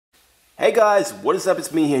Hey guys, what is up?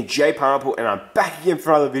 It's me here, Jay Pineapple, and I'm back again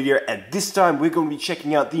for another video, and this time we're going to be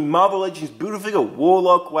checking out the Marvel Legends Build-A-Figure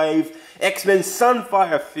Warlock Wave X-Men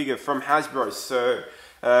Sunfire figure from Hasbro. So,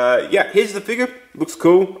 yeah, here's the figure. Looks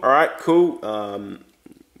cool. Alright, cool.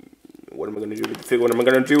 What am I going to do with the figure? What am I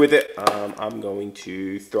going to do with it? I'm going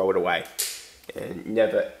to throw it away and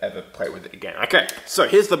never ever play with it again. Okay, so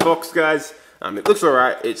here's the box, guys. It looks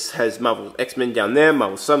alright. It has Marvel X-Men down there,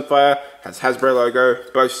 Marvel Sunfire, has Hasbro logo.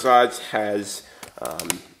 Both sides has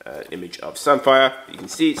an image of Sunfire. You can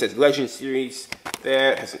see it says Legend Series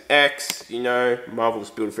there. It has an X, you know,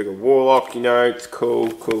 Marvel's Build-A-Figure Warlock, you know, it's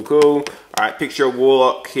cool, cool, cool. Alright, picture of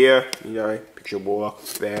Warlock here, you know, picture of Warlock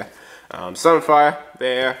there. Sunfire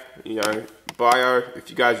there, you know, bio.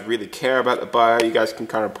 If you guys really care about the bio, you guys can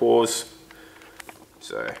kind of pause.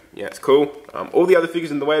 So, yeah, it's cool. All the other figures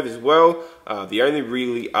in the wave as well. The only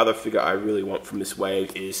really other figure I really want from this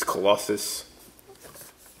wave is Colossus.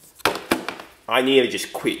 I need to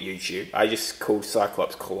just quit YouTube. I just called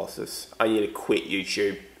Cyclops Colossus. I need to quit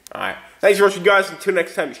YouTube. Alright. Thanks for watching, guys. Until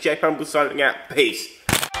next time, it's Jay Pineapple signing out. Peace.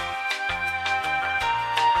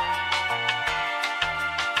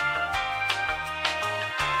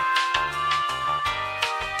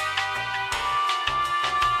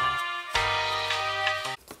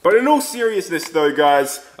 But in all seriousness though,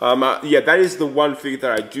 guys, yeah, that is the one figure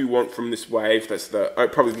that I do want from this wave. That's the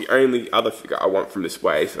probably the only other figure I want from this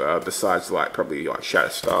wave, besides like probably like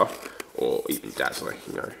Shatterstar or even Dazzler,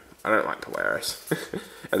 you know. I don't like Polaris.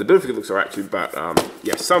 And the Build-A-Figure looks alright too, but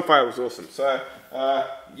yeah, Sunfire was awesome. So,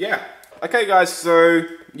 yeah. Okay guys, so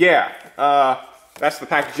yeah, that's the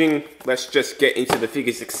packaging. Let's just get into the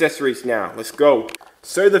figure's accessories now. Let's go.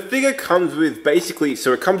 So the figure comes with basically,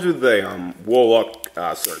 so it comes with the Warlock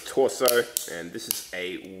sort of torso, and this is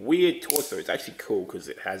a weird torso. It's actually cool because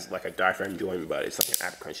it has like a diaphragm joint, but it's like an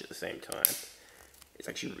ab crunch at the same time. It's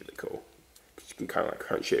actually really cool. You can kind of like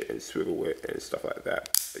crunch it and swivel it and stuff like that,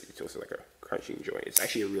 but it's also like a crunching joint. It's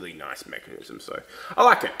actually a really nice mechanism, so I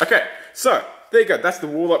like it. Okay, so there you go. That's the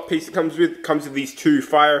Warlock piece it comes with. Comes with these two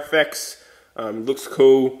fire effects. Looks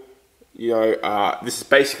cool. You know, this is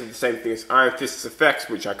basically the same thing as Iron Fist's effects,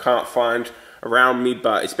 which I can't find around me,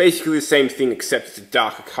 but it's basically the same thing except it's a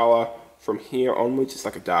darker color from here onwards. It's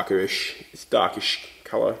like a darkish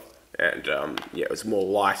color, and yeah, it's more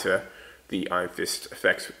lighter. The Iron Fist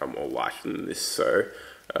effects are more lighter than this, so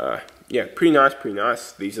yeah, pretty nice, pretty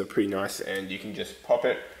nice. These are pretty nice, and you can just pop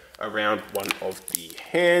it around one of the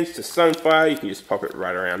hands to Sunfire. You can just pop it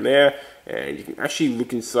right around there, and you can actually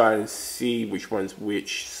look inside and see which one's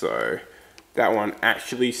which. So that one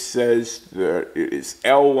actually says that it is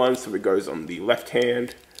L1, so it goes on the left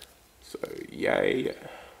hand. So yay.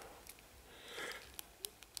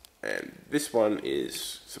 And this one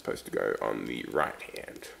is supposed to go on the right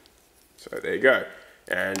hand. So there you go.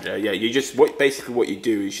 And yeah, you just basically what you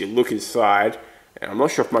do is you look inside. And I'm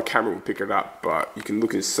not sure if my camera will pick it up, but you can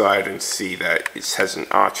look inside and see that it has an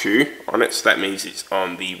R2 on it, so that means it's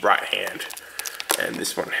on the right hand. And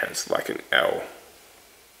this one has like an L.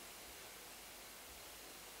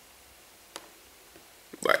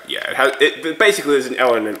 But yeah, basically there's an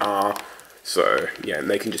L and an R, so yeah, and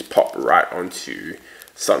they can just pop right onto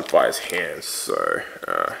Sunfire's hands, so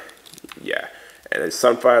yeah. And then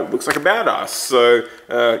Sunfire looks like a badass, so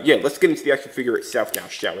yeah, let's get into the actual figure itself now,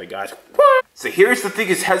 shall we, guys? So here's the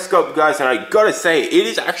figure's head sculpt, guys, and I gotta say, it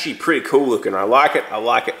is actually pretty cool looking. I like it, I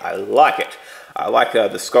like it, I like it. I like the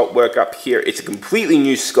sculpt work up here. It's a completely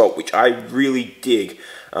new sculpt, which I really dig.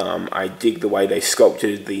 I dig the way they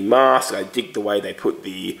sculpted the mask. I dig the way they put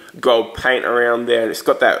the gold paint around there, and it's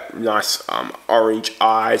got that nice orange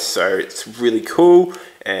eyes, so it's really cool.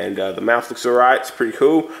 And the mouth looks alright, it's pretty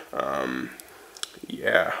cool.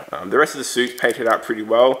 Yeah, the rest of the suit's painted out pretty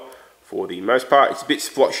well for the most part. It's a bit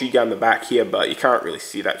splotchy down the back here, but you can't really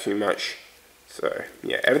see that too much. So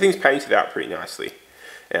yeah, everything's painted out pretty nicely.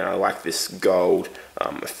 And I like this gold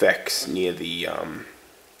effects near the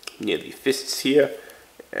fists here.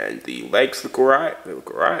 And the legs look alright, they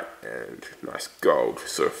look alright. And nice gold,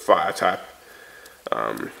 sort of fire type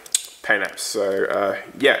paint apps. So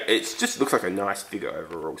yeah, it just looks like a nice figure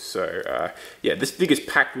overall. So yeah, this figure's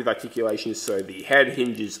packed with articulation, so the head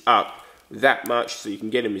hinges up that much, so you can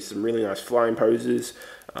get him with some really nice flying poses.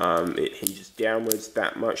 It hinges downwards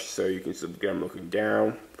that much, so you can sort of get him looking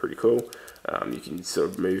down. Pretty cool. You can sort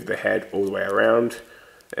of move the head all the way around,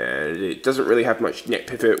 and it doesn't really have much neck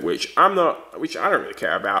pivot, which I don't really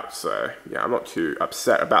care about. So yeah, I'm not too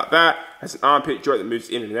upset about that. It has an armpit joint that moves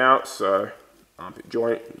in and out, so armpit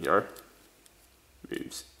joint, you know,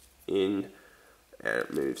 moves in and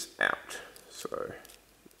it moves out. So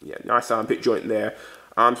yeah, nice armpit joint there.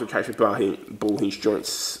 Arms are attached with ball hinge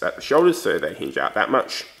joints at the shoulders, so they hinge out that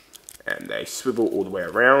much. And they swivel all the way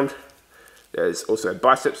around. There's also a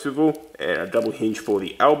bicep swivel and a double hinge for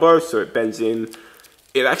the elbow, so it bends in.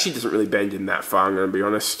 It actually doesn't really bend in that far, I'm going to be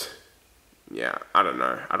honest. Yeah, I don't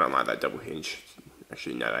know. I don't like that double hinge.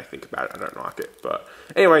 Actually, now that I think about it, I don't like it. But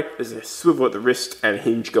anyway, there's a swivel at the wrist and a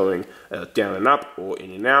hinge going down and up or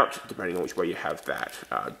in and out, depending on which way you have that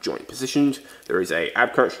joint positioned. There is a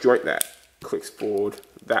ab crunch joint that clicks forward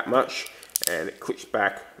that much, and it clicks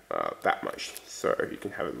back that much. So you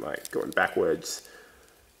can have it like going backwards,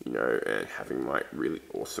 you know, and having like really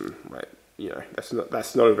awesome, like, you know,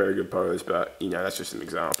 that's not a very good pose, but you know, that's just an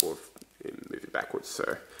example of moving backwards.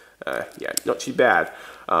 So yeah, not too bad.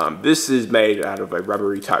 This is made out of a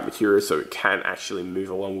rubbery type material, so it can actually move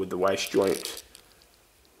along with the waist joint.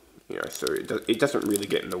 You know, so it doesn't really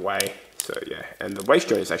get in the way. So yeah, and the waist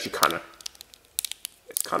joint is actually kind of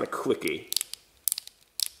clicky.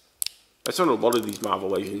 That's on a lot of these Marvel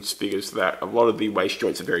Legends figures, that a lot of the waist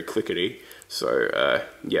joints are very clickety. So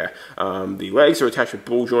yeah, the legs are attached with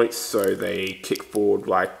ball joints, so they kick forward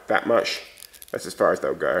like that much. That's as far as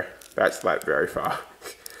they'll go. That's like very far.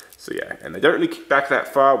 So yeah, and they don't really kick back that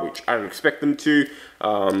far, which I don't expect them to.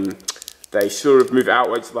 They sort of move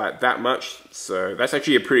outwards like that much, so that's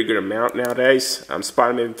actually a pretty good amount nowadays.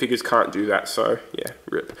 Spider-Man figures can't do that, so yeah,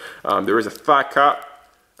 rip. There is a thigh cut.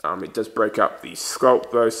 It does break up the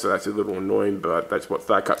sculpt though, so that's a little annoying, but that's what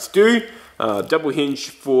thigh cuts do. Double hinge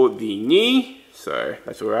for the knee, so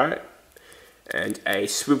that's alright. And a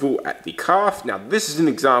swivel at the calf. Now this is an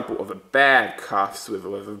example of a bad calf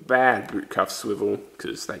swivel, of a bad boot cuff swivel,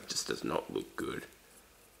 because that just does not look good.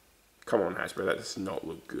 Come on, Hasbro, that does not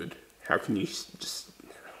look good. How can you just...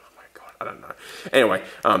 I don't know. Anyway,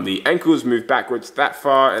 the ankles move backwards that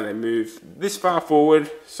far, and they move this far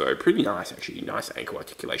forward. So pretty nice, actually. Nice ankle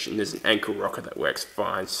articulation. There's an ankle rocker that works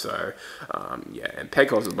fine. So yeah, and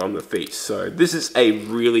peg holes along the feet. So this is a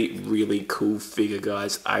really, really cool figure,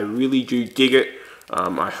 guys. I really do dig it.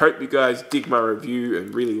 I hope you guys dig my review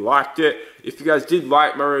and really liked it. If you guys did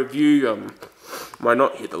like my review, why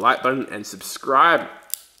not hit the like button and subscribe?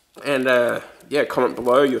 And yeah, comment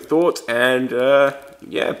below your thoughts, and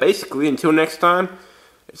yeah, basically until next time,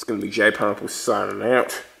 it's going to be J Pineapple signing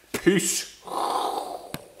out. Peace.